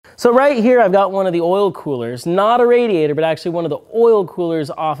So right here, I've got one of the oil coolers, not a radiator, but actually one of the oil coolers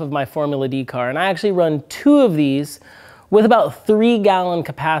off of my Formula D car. And I actually run 2 of these with about 3-gallon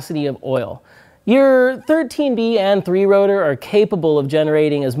capacity of oil. Your 13B and 3 rotor are capable of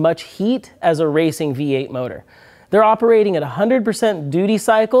generating as much heat as a racing V8 motor. They're operating at 100% duty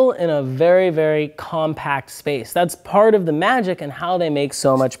cycle in a very, very compact space. That's part of the magic and how they make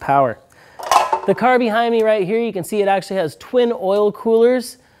so much power. The car behind me right here, you can see it actually has twin oil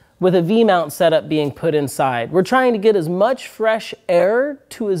coolers with a V-mount setup being put inside. We're trying to get as much fresh air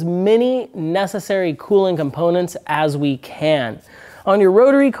to as many necessary cooling components as we can. On your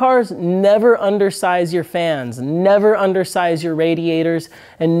rotary cars, never undersize your fans, never undersize your radiators,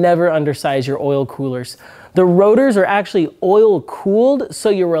 and never undersize your oil coolers. The rotors are actually oil cooled,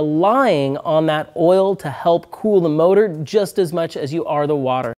 so you're relying on that oil to help cool the motor just as much as you are the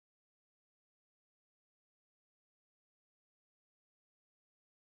water.